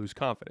never lose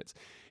confidence.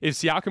 If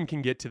Siakam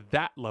can get to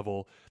that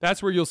level,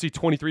 that's where you'll see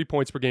 23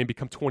 points per game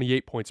become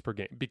 28 points per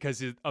game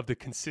because of the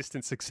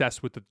consistent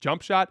success with the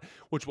jump shot,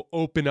 which will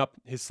open up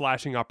his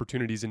slashing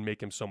opportunities and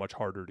make him so much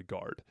harder to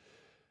guard.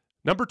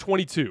 Number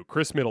 22,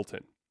 Chris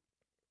Middleton.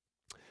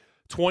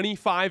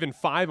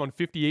 25-5 on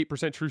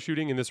 58% true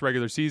shooting in this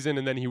regular season,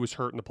 and then he was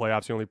hurt in the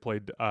playoffs. He only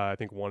played, I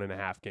think,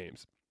 1.5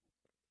 games.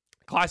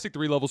 Classic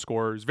three-level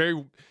scorer.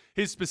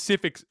 His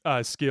specific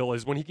skill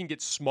is when he can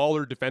get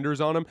smaller defenders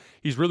on him,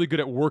 he's really good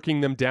at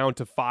working them down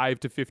to 5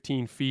 to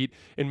 15 feet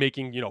and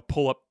making,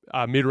 pull-up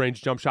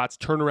mid-range jump shots,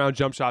 turnaround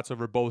jump shots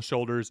over both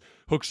shoulders,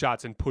 hook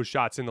shots and push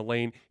shots in the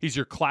lane. He's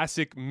your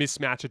classic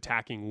mismatch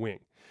attacking wing.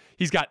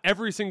 He's got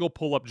every single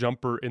pull-up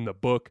jumper in the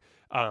book,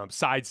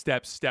 side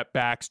steps, step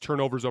backs,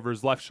 turnovers over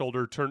his left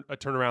shoulder,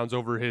 turnarounds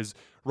over his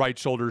right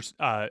shoulders,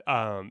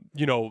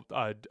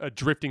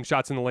 drifting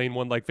shots in the lane,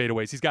 one-leg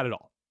fadeaways. He's got it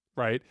all.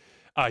 Right.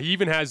 He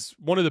even has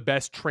one of the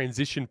best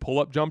transition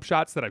pull-up jump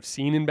shots that I've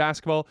seen in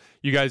basketball.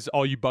 You guys,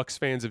 all you Bucks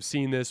fans have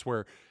seen this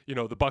where,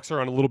 the Bucks are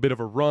on a little bit of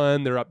a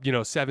run. They're up,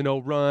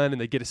 7-0 run and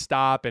they get a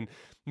stop, and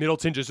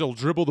Middleton will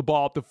dribble the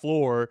ball up the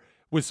floor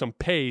with some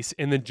pace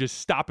and then just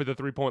stop at the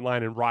three-point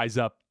line and rise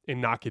up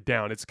and knock it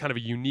down. It's kind of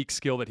a unique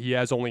skill that he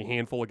has. Only a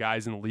handful of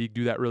guys in the league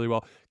do that really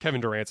well. Kevin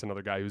Durant's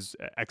another guy who's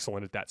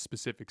excellent at that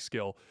specific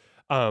skill.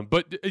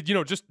 But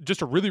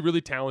just a really, really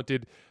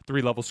talented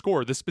three-level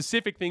scorer. The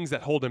specific things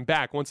that hold him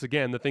back, once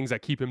again, the things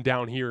that keep him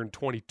down here in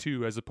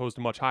 22 as opposed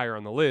to much higher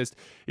on the list,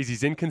 is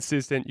he's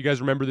inconsistent. You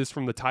guys remember this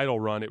from the title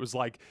run. It was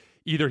like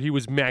either he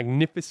was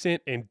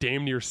magnificent and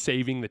damn near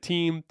saving the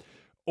team,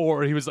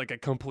 or he was like a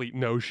complete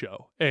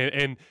no-show.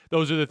 And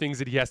those are the things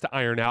that he has to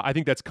iron out. I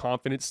think that's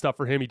confidence stuff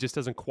for him. He just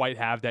doesn't quite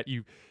have that.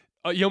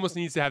 He almost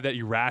needs to have that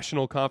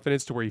irrational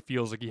confidence to where he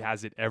feels like he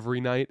has it every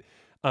night.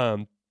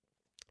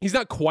 He's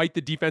not quite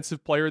the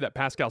defensive player that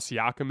Pascal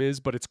Siakam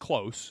is, but it's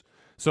close.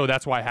 So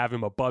that's why I have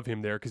him above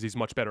him there, because he's a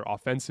much better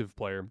offensive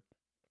player.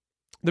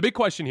 The big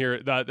question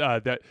here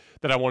that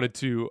I wanted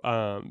to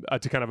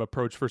kind of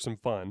approach for some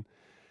fun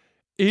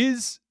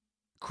is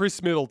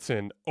Chris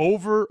Middleton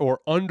over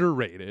or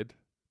underrated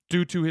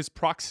due to his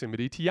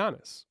proximity to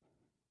Giannis?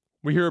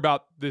 We hear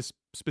about this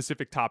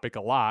specific topic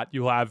a lot.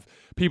 You'll have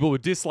people who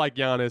dislike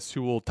Giannis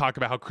who will talk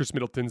about how Chris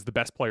Middleton's the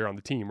best player on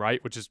the team,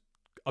 right? Which is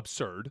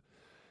absurd.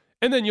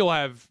 And then you'll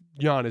have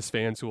Giannis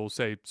fans who will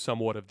say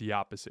somewhat of the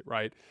opposite,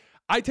 right?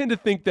 I tend to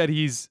think that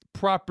he's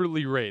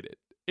properly rated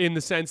in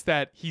the sense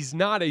that he's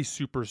not a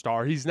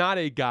superstar. He's not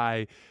a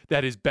guy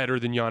that is better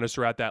than Giannis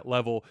or at that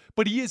level,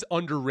 but he is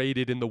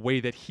underrated in the way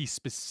that he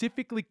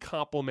specifically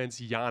complements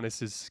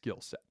Giannis's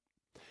skill set.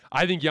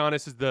 I think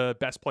Giannis is the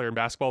best player in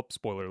basketball.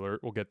 Spoiler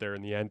alert, we'll get there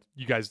in the end.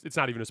 You guys, it's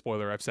not even a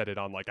spoiler. I've said it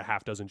on like a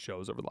half dozen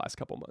shows over the last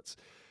couple months.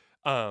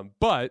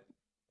 But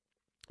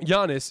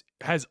Giannis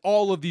has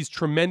all of these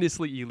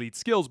tremendously elite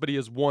skills, but he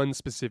has one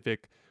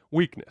specific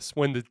weakness.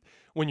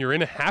 When you're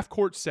in a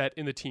half-court set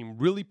and the team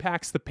really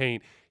packs the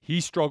paint, he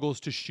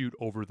struggles to shoot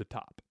over the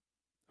top.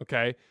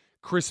 Okay?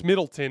 Chris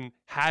Middleton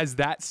has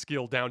that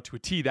skill down to a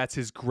T. That's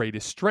his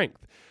greatest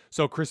strength.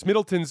 So Chris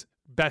Middleton's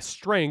best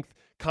strength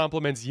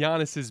complements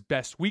Giannis's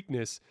best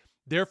weakness,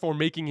 therefore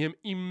making him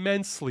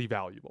immensely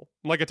valuable.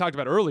 Like I talked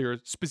about earlier,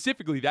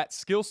 specifically that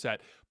skill set,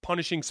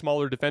 punishing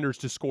smaller defenders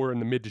to score in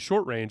the mid to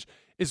short range,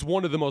 is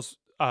one of the most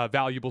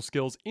valuable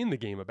skills in the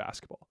game of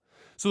basketball.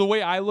 So the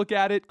way I look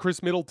at it,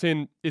 Chris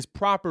Middleton is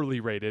properly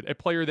rated, a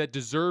player that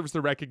deserves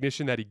the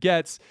recognition that he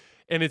gets,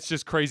 and it's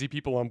just crazy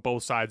people on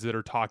both sides that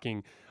are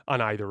talking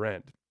on either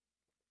end.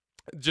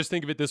 Just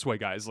think of it this way,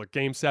 guys. Like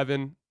Game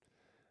 7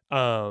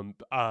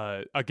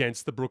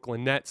 against the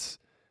Brooklyn Nets,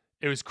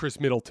 it was Chris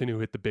Middleton who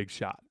hit the big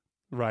shot,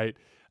 right?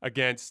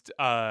 Against,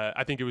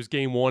 I think it was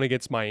Game 1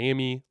 against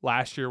Miami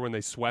last year when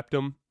they swept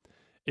them.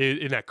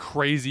 In that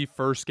crazy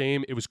first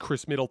game, it was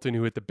Chris Middleton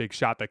who hit the big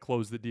shot that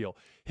closed the deal.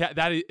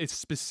 That is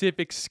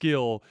specific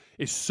skill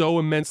is so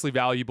immensely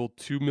valuable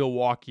to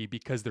Milwaukee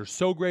because they're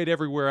so great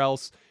everywhere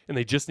else, and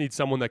they just need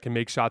someone that can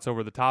make shots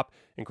over the top,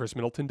 and Chris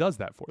Middleton does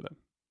that for them.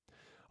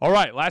 All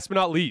right, last but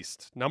not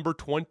least, number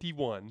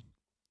 21,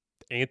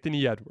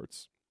 Anthony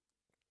Edwards.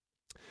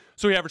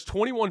 So he averaged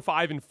 21,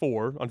 5, and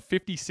 4 on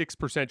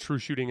 56% true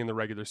shooting in the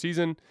regular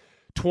season,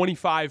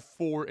 25,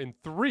 4, and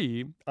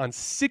 3 on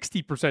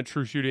 60%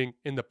 true shooting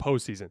in the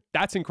postseason.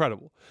 That's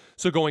incredible.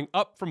 So going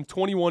up from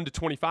 21 to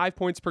 25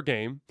 points per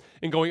game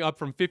and going up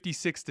from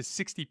 56 to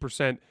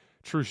 60%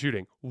 true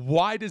shooting.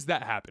 Why does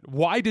that happen?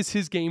 Why does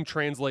his game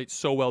translate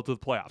so well to the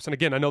playoffs? And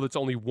again, I know that's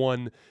only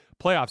one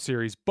playoff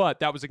series, but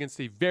that was against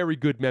a very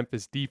good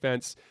Memphis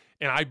defense,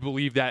 and I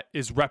believe that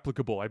is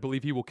replicable. I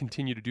believe he will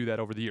continue to do that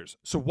over the years.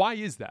 So why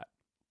is that?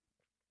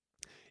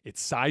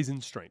 It's size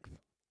and strength.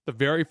 The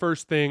very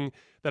first thing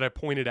that I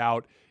pointed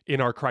out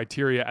in our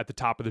criteria at the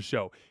top of the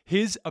show,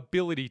 his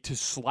ability to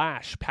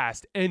slash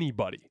past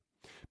anybody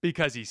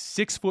because he's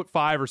 6'5"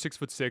 or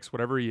 6'6",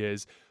 whatever he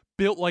is,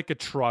 built like a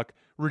truck,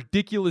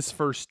 ridiculous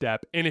first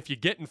step, and if you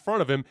get in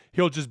front of him,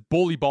 he'll just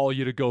bully ball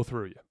you to go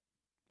through you.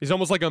 He's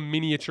almost like a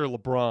miniature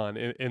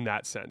LeBron in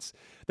that sense.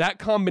 That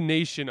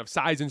combination of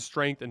size and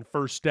strength and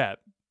first step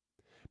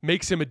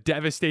makes him a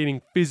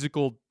devastating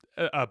physical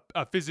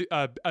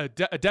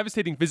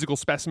devastating physical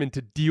specimen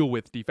to deal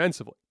with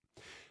defensively.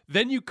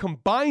 Then you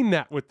combine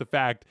that with the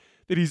fact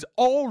that he's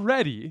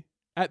already,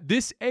 at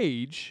this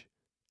age,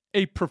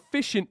 a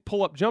proficient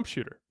pull-up jump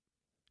shooter.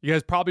 You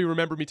guys probably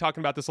remember me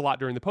talking about this a lot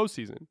during the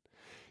postseason.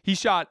 He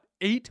shot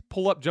 8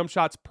 pull-up jump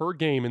shots per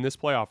game in this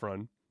playoff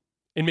run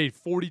and made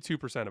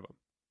 42% of them.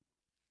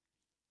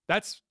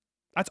 That's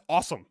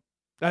awesome.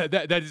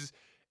 That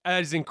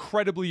is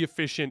incredibly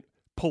efficient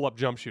pull-up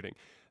jump shooting.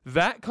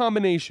 That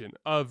combination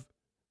of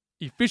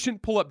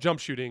efficient pull-up jump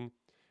shooting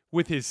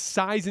with his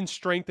size and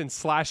strength and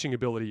slashing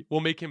ability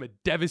will make him a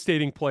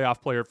devastating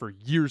playoff player for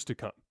years to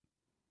come.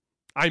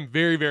 I'm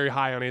very, very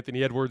high on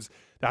Anthony Edwards.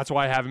 That's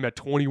why I have him at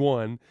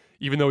 21,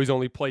 even though he's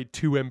only played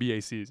 2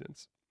 NBA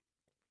seasons.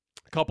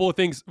 A couple of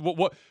things.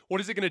 What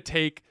is it going to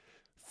take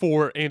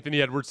for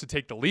Anthony Edwards to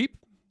take the leap?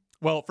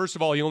 Well, first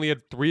of all, he only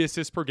had 3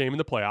 assists per game in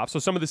the playoffs. So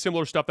some of the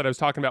similar stuff that I was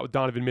talking about with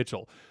Donovan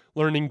Mitchell,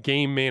 learning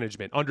game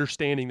management,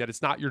 understanding that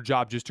it's not your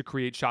job just to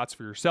create shots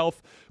for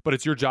yourself, but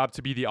it's your job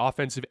to be the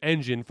offensive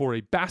engine for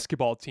a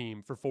basketball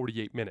team for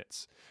 48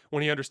 minutes.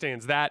 When he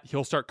understands that,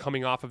 he'll start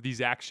coming off of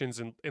these actions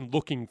and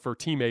looking for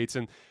teammates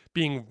and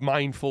being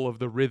mindful of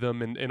the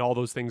rhythm and all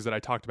those things that I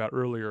talked about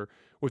earlier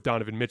with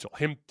Donovan Mitchell.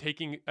 Him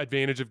taking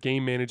advantage of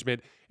game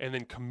management and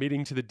then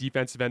committing to the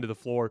defensive end of the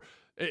floor.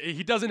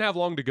 He doesn't have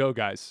long to go,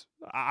 guys.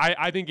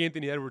 I think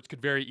Anthony Edwards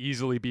could very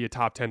easily be a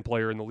top 10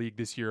 player in the league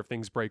this year if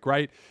things break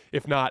right.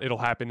 If not, it'll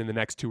happen in the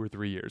next 2 or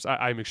 3 years.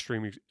 I'm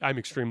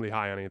extremely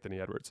high on Anthony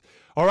Edwards.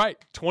 All right,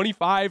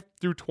 25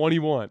 through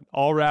 21,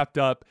 all wrapped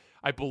up.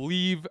 I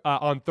believe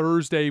on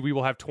Thursday we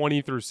will have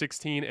 20 through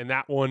 16, and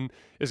that one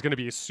is going to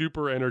be a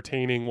super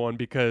entertaining one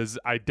because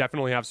I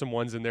definitely have some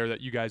ones in there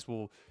that you guys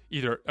will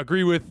either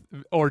agree with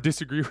or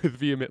disagree with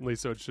vehemently,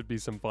 so it should be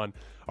some fun.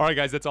 All right,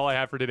 guys, that's all I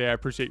have for today. I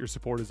appreciate your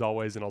support as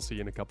always, and I'll see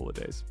you in a couple of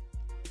days.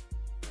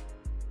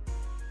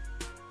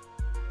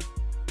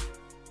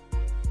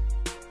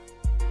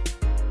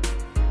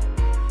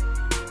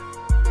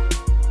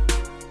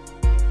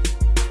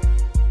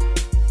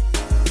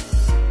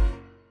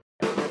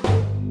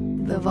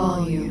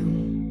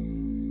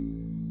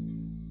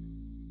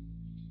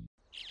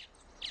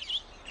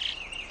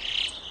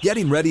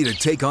 Getting ready to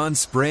take on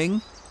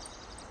spring?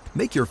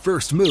 Make your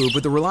first move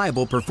with the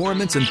reliable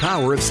performance and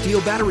power of Steel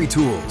battery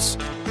tools.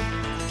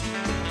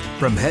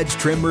 From hedge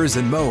trimmers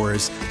and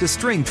mowers to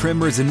string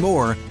trimmers and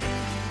more,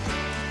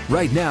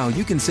 right now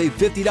you can save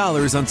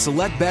 $50 on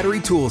select battery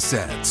tool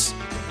sets.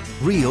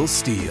 Real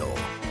Steel.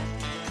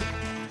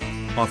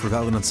 Offer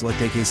valid on select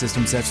AK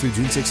system sets through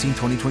June 16,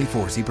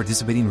 2024. See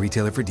participating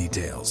retailer for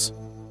details.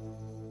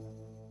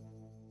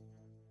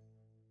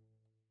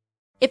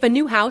 If a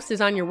new house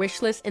is on your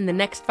wish list in the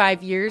next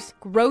 5 years,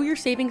 grow your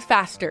savings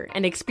faster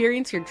and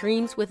experience your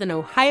dreams with an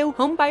Ohio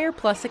Homebuyer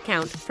Plus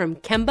account from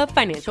Kemba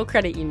Financial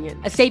Credit Union.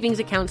 A savings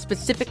account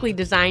specifically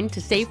designed to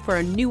save for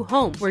a new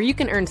home where you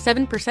can earn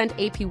 7%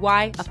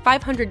 APY,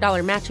 a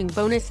 $500 matching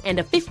bonus,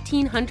 and a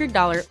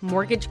 $1,500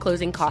 mortgage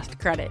closing cost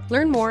credit.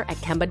 Learn more at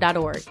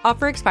Kemba.org.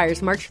 Offer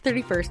expires March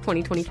 31st,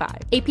 2025.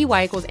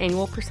 APY equals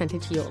annual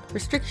percentage yield.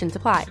 Restrictions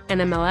apply.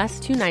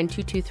 NMLS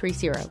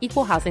 292230.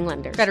 Equal housing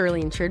lender.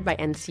 Federally insured by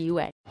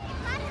NCUA.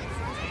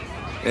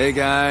 Hey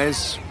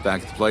guys,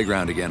 back at the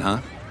playground again,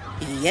 huh?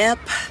 Yep.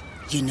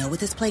 You know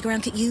what this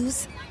playground could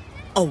use?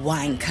 A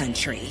wine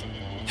country.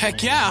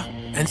 Heck yeah,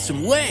 and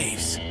some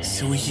waves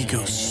so we could go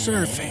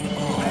surfing.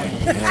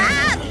 Oh, yeah.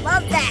 Ah,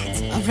 love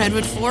that. A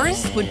redwood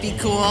forest would be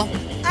cool.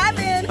 I'm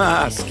in.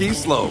 Ah, ski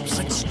slopes.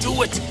 Let's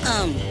do it.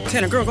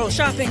 Can a girl go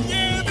shopping?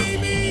 Yeah,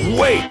 baby.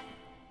 Wait!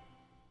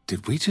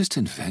 Did we just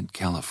invent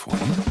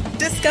California?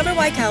 Discover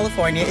why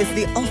California is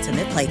the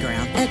ultimate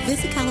playground at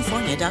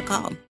visitcalifornia.com.